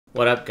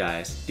What up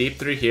guys,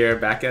 Deep3 here,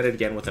 back at it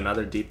again with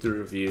another Deep3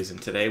 reviews,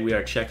 and today we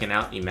are checking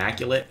out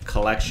Immaculate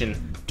Collection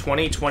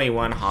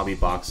 2021 hobby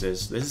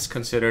boxes. This is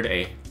considered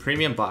a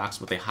premium box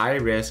with a high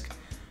risk,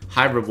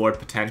 high reward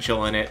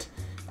potential in it,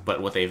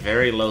 but with a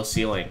very low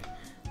ceiling.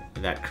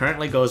 That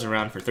currently goes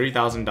around for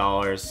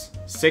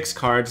 $3,000, 6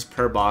 cards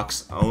per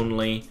box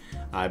only,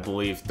 I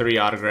believe 3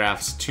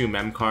 autographs, 2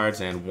 mem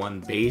cards, and 1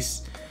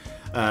 base.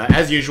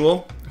 As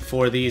usual,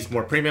 for these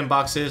more premium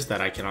boxes that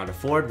I cannot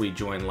afford, we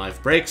join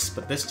live breaks,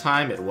 but this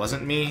time it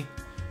wasn't me.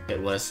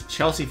 It was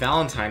Chelsea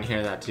Valentine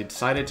here that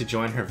decided to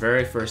join her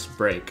very first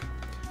break.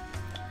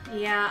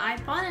 Yeah, I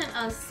bought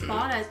a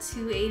spot at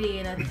 280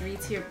 in a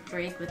 3-tier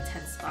break with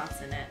 10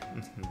 spots in it.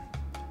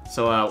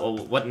 So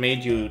what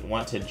made you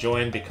want to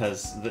join?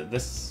 Because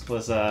this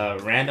was a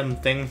random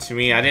thing to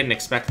me. I didn't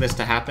expect this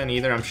to happen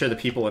either. I'm sure the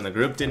people in the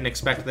group didn't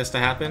expect this to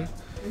happen.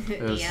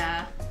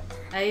 Yeah.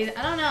 I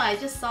don't know, I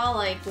just saw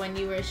like when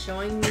you were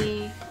showing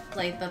me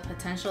like the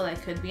potential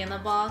that could be in the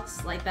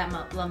box, like that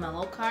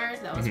LaMelo card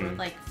that was worth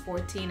like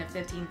 14 to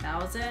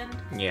 15,000.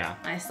 Yeah.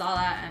 I saw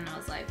that and I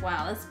was like,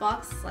 wow, this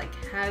box like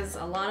has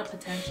a lot of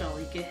potential.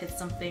 You could hit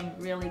something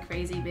really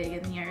crazy big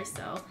in here,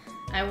 so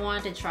I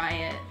wanted to try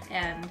it,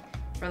 and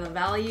for the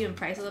value and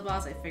price of the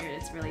box, I figured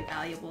it's really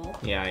valuable.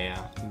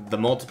 Yeah. The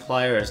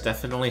multiplier is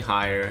definitely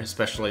higher,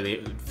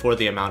 especially for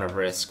the amount of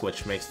risk,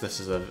 which makes this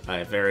a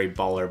very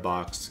baller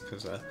box,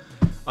 because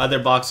other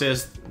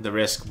boxes, the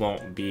risk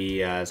won't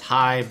be as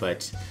high,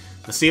 but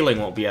the ceiling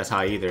won't be as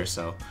high either,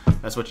 so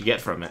that's what you get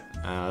from it.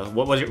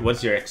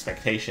 What's your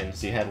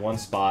expectations? You had 1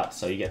 spot,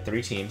 so you get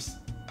 3 teams.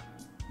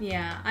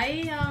 Yeah,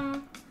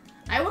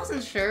 I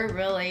wasn't sure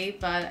really,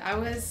 but I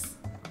was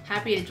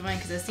happy to join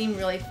because it seemed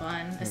really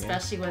fun,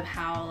 especially with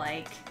how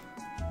like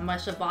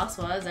much the box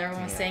was.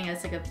 Everyone was saying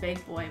it's like a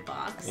big boy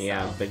box.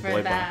 Yeah, so big boy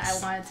for that,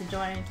 box. I wanted to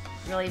join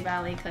really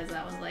badly because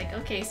I was like,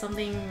 okay,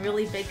 something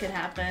really big could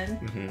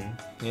happen.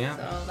 Yeah.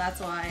 So that's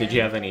why. Did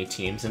you have any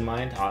teams in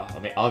mind? I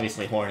mean,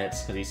 obviously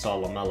Hornets, because you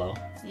saw LaMelo.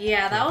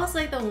 Yeah, that was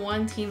like the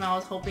one team I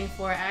was hoping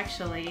for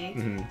actually.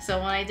 So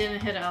when I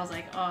didn't hit it, I was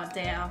like, oh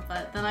damn.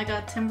 But then I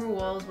got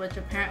Timberwolves, which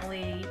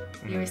apparently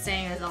you were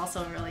saying is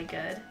also really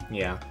good.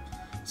 Yeah.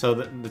 So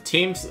the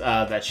teams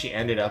that she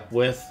ended up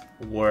with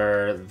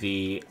were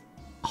the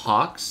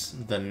Hawks,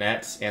 the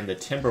Nets, and the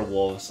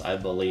Timberwolves, I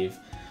believe.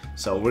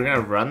 So we're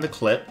gonna run the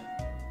clip,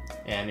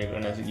 and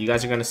you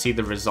guys are gonna see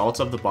the results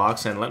of the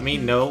box, and let me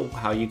know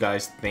how you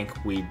guys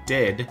think we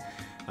did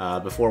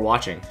before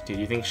watching. Do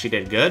you think she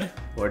did good,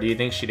 or do you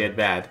think she did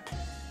bad?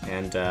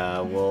 And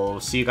we'll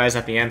see you guys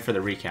at the end for the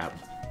recap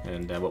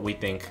and what we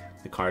think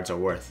the cards are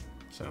worth.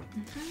 So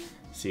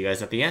see you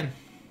guys at the end.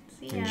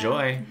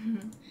 Enjoy.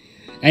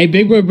 Hey,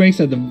 big boy breaks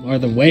are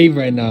the wave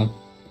right now.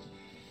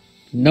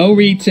 No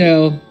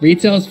retail.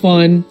 Retail's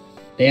fun.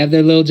 They have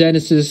their little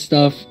Genesis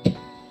stuff.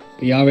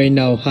 But you already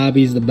know,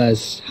 hobby's the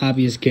best.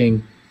 Hobby is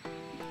king.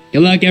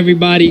 Good luck,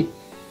 everybody.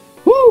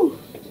 Woo!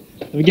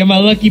 Let me get my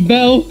lucky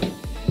bell.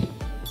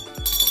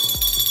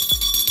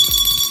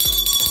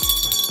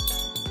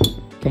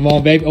 Come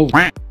on, baby. Oh,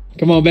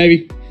 come on,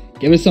 baby.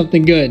 Give us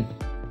something good.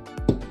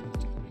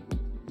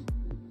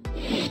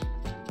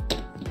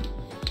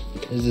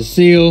 There's a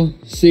seal.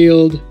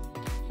 Sealed.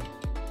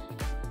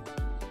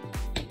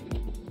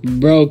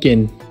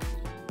 Broken.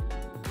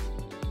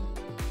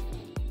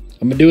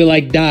 I'm gonna do it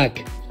like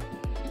Doc.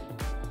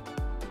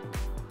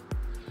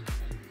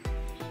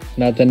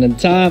 Nothing on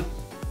top.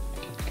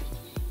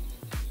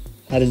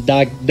 How does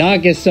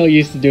Doc is so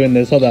used to doing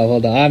this. Hold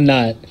on. I'm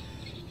not.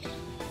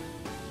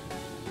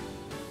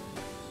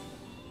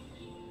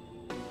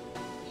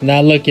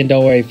 Not looking,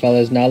 don't worry,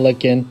 fellas. Not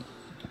looking.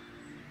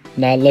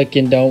 Not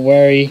looking, don't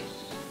worry.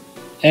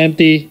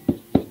 Empty.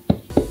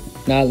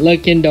 Not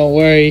looking, don't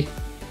worry.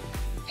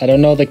 I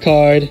don't know the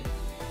card.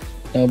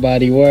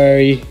 Nobody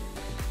worry.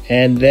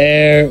 And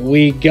there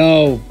we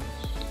go.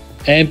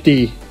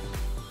 Empty.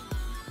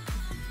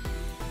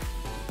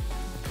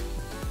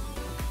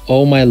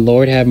 Oh my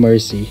Lord, have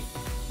mercy.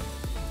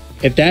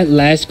 If that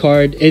last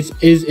card is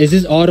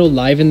this auto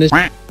live in this?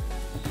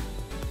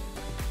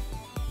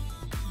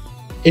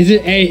 Is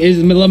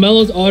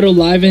LaMelo's auto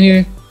live in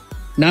here?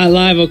 Not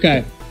live,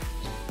 okay.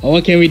 Oh,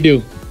 what can we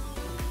do?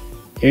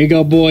 Here we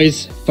go,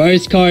 boys.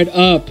 First card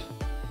up.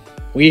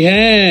 We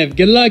have,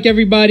 good luck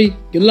everybody,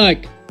 good luck.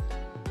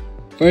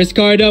 First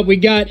card up we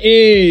got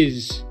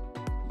is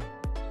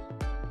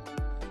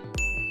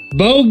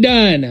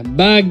Bogdanovic,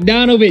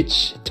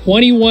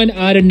 21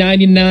 out of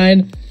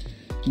 99,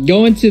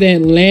 going to the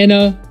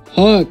Atlanta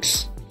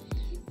Hawks.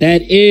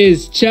 That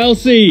is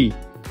Chelsea.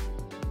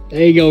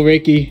 There you go,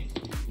 Ricky.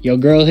 Your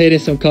girl hitting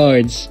some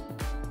cards.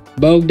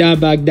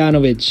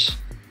 Bogdanovic,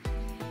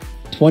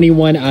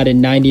 21 out of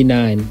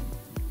 99.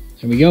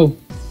 There we go.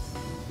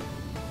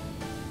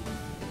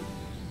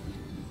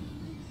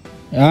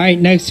 All right,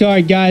 next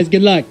card, guys.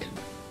 Good luck.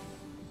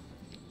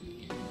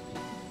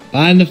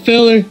 Behind the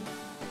filler,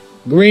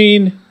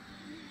 green,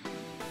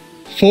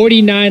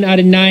 49 out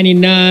of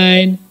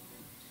 99.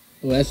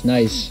 Oh, that's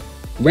nice.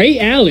 Ray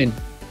Allen,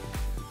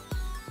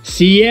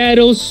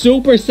 Seattle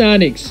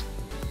Supersonics.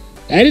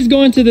 That is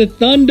going to the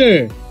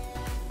Thunder.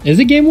 Is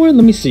it game worn?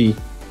 Let me see.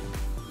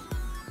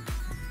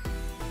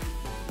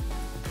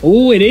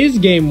 Oh, it is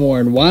game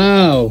worn.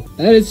 Wow.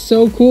 That is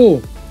so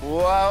cool.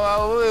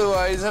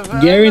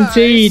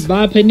 Guaranteed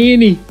by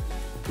Panini.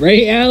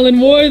 Ray Allen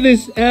wore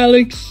this,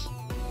 Alex.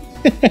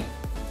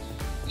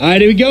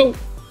 Alright, here we go.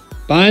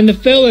 Behind the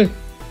filler.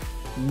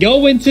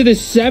 Going to the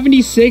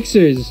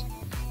 76ers.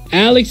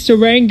 Alex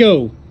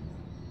Tarango.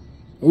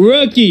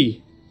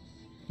 Rookie.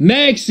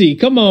 Maxey.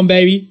 Come on,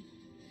 baby.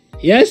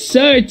 Yes,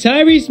 sir.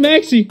 Tyrese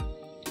Maxey.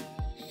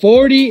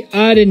 40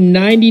 out of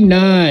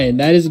 99.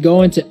 That is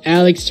going to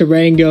Alex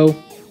Tarango.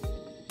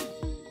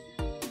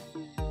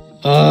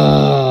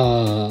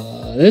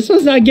 This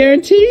one's not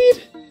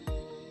guaranteed.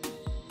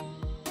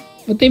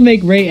 But they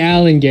make Ray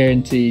Allen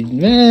guaranteed,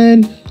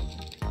 man.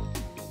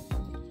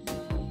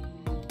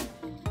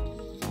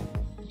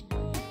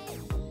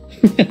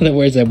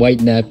 Where's that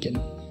white napkin?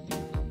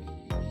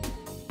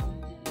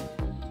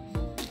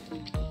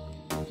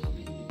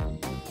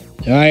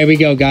 All right, here we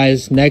go,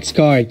 guys. Next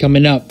card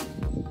coming up.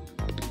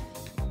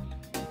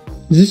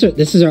 This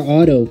is our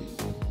auto.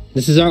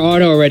 This is our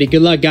auto already.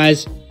 Good luck,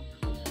 guys.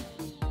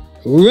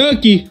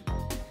 Rookie.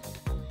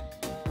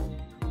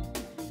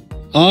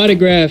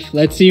 Autograph.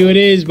 Let's see who it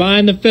is.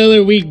 Behind the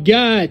filler, we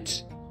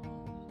got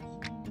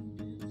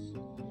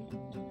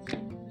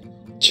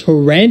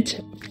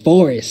Trent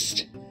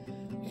Forrest.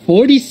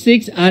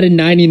 46 out of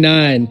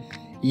 99.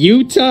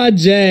 Utah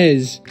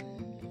Jazz.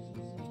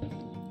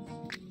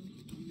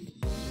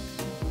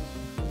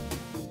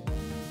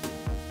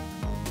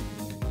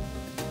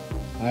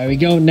 All right, we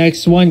go.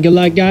 Next one. Good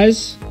luck,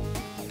 guys.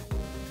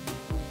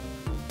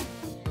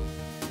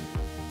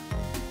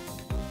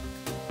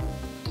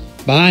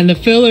 Behind the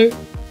filler,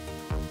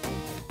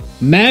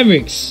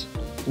 Mavericks.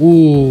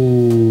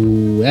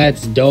 Ooh,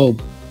 that's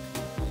dope.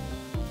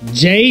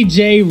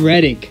 JJ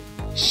Redick.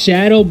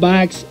 Shadow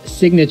box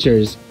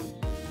signatures.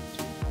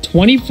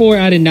 24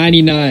 out of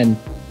 99.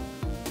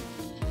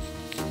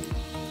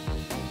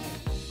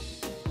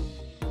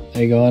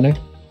 There you go, Hunter.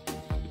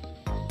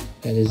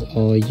 That is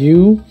all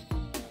you.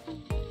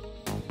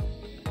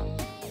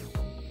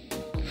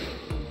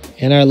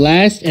 And our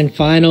last and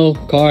final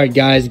card,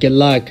 guys. Good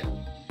luck.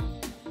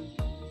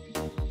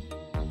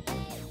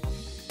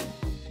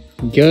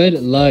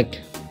 Good luck.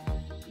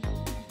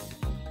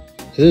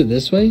 Is it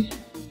this way?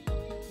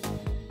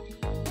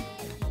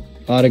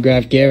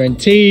 Autograph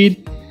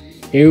guaranteed.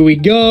 Here we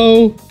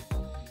go.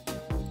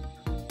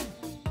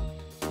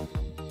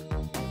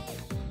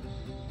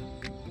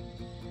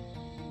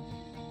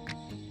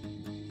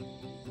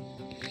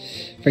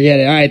 Forget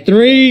it. All right,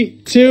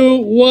 3,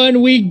 2,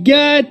 1. We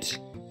got.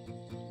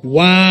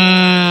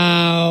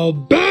 Wow.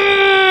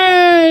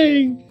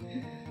 Bang!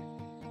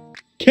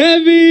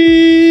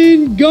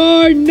 Kevin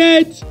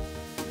Garnett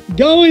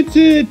going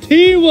to the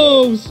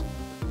T-Wolves.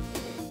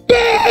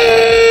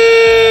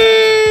 Bang!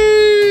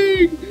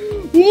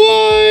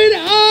 1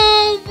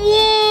 of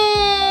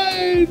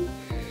 1!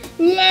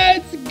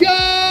 Let's go!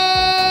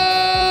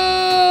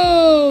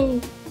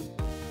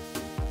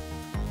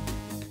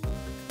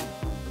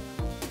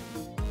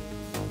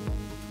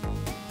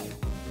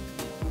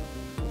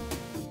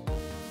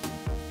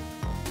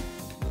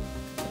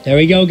 There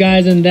we go,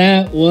 guys, and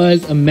that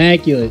was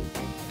Immaculate.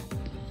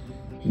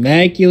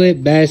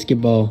 Immaculate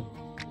basketball.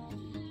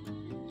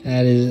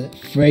 That is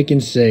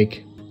freaking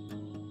sick.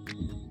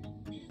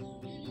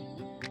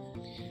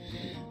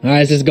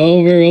 Alright, so let's go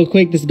over real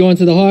quick. This is going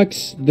to the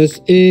Hawks. This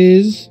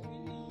is...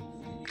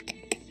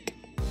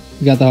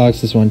 We got the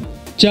Hawks, this one.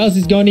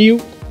 Chelsea's going to you.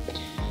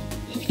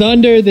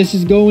 Thunder, this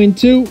is going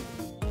to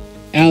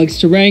Alex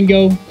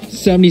Tarango.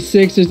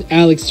 76ers,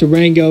 Alex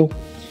Tarango.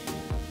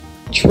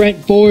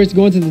 Trent Forrest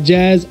going to the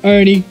Jazz.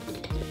 Ernie.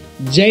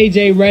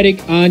 JJ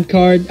Redick on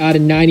card out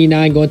of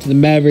 99 going to the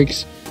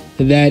Mavericks.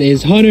 That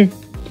is Hunter.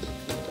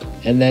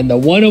 And then the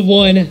 1 of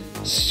 1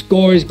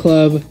 Scores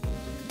Club,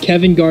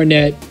 Kevin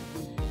Garnett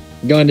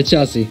going to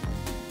Chelsea.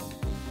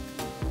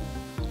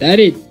 That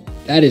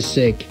is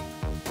sick.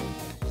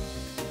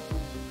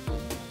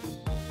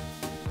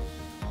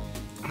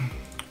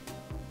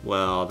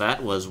 Well,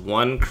 that was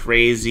one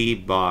crazy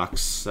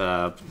box.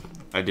 I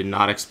did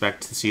not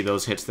expect to see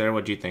those hits there.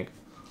 What do you think?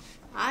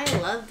 I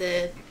loved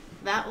it.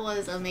 That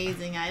was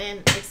amazing. I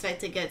didn't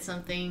expect to get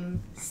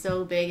something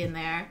so big in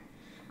there.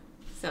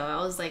 So I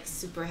was like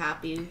super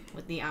happy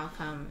with the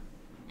outcome.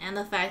 And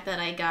the fact that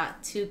I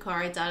got 2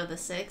 cards out of the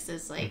 6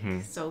 is like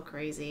so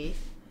crazy.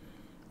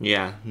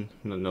 Yeah,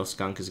 no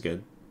skunk is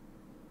good.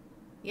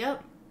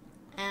 Yep.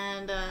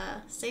 And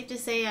safe to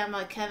say I'm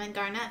a Kevin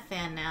Garnett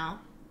fan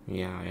now.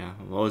 Yeah.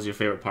 What was your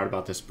favorite part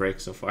about this break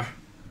so far?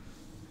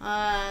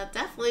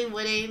 Definitely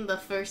winning the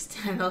first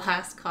and the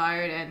last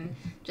card, and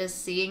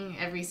just seeing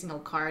every single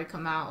card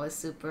come out was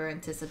super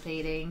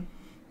anticipating.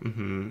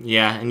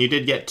 Yeah, and you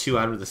did get 2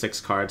 out of the 6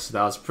 cards, so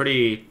that was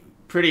pretty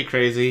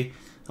crazy.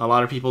 A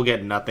lot of people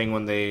get nothing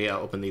when they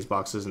open these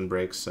boxes and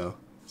breaks, so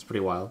it's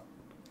pretty wild.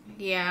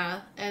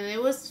 Yeah, and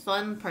it was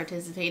fun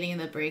participating in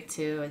the break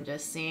too, and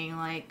just seeing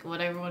like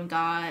what everyone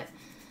got.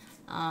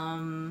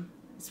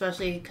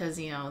 especially because,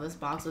 you know, this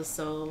box was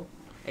so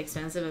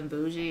expensive and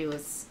bougie. It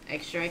was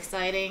extra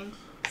exciting.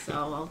 So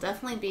I'll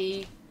definitely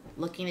be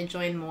looking to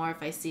join more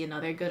if I see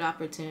another good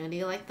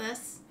opportunity like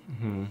this.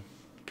 Mm-hmm.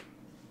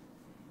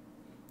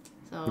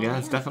 So, yeah,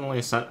 it's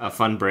definitely a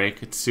fun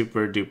break. It's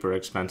super duper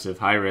expensive,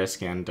 high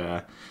risk, and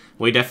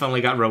we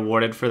definitely got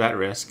rewarded for that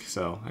risk.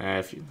 So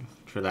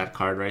for that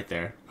card right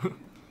there.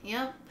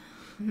 Yep.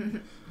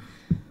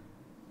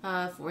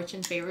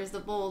 Fortune favors the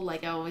bold,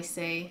 like I always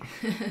say.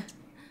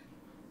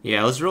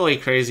 Yeah, it was really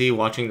crazy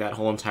watching that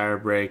whole entire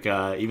break.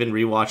 Even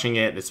rewatching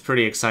it, it's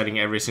pretty exciting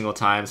every single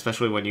time,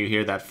 especially when you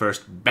hear that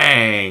first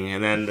bang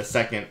and then the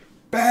second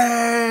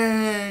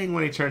bang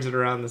when he turns it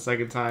around the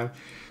second time.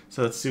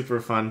 So it's super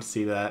fun to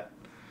see that.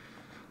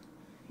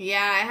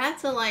 Yeah, I had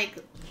to like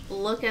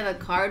look at a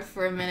card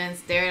for a minute and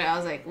stare at it. I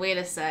was like, wait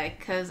a sec,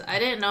 because I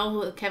didn't know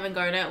who Kevin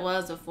Garnett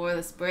was before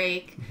this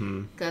break.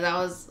 Because I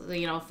was,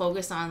 you know,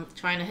 focused on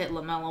trying to hit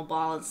LaMelo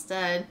Ball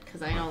instead.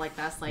 Because I know like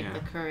that's like the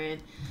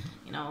current,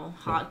 you know,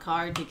 hot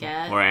card to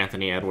get. Or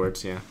Anthony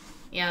Edwards, yeah.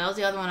 Yeah, that was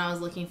the other one I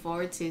was looking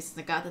forward to since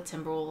I got the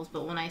Timberwolves.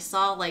 But when I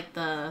saw like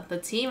the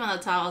team on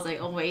the top, I was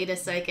like, oh wait a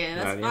second,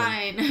 that's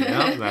fine.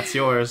 Yeah, that's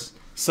yours.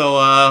 So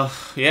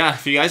yeah,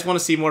 if you guys want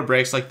to see more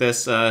breaks like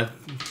this,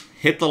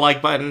 hit the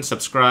like button,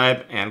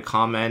 subscribe, and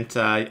comment.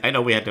 I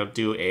know we had to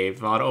do a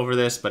VOD over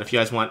this, but if you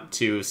guys want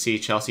to see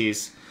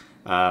Chelsea's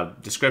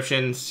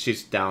descriptions,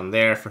 she's down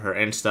there for her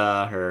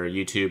Insta, her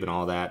YouTube, and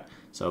all that.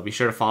 So be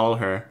sure to follow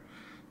her.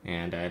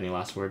 And any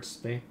last words,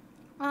 babe?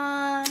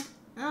 No,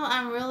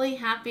 I'm really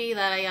happy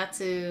that I got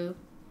to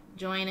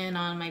join in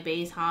on my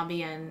base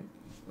hobby and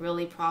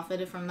really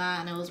profited from that.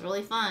 And it was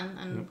really fun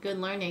and good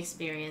learning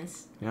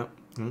experience. Yep.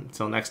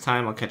 Until next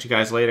time, I'll catch you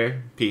guys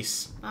later.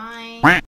 Peace. Bye.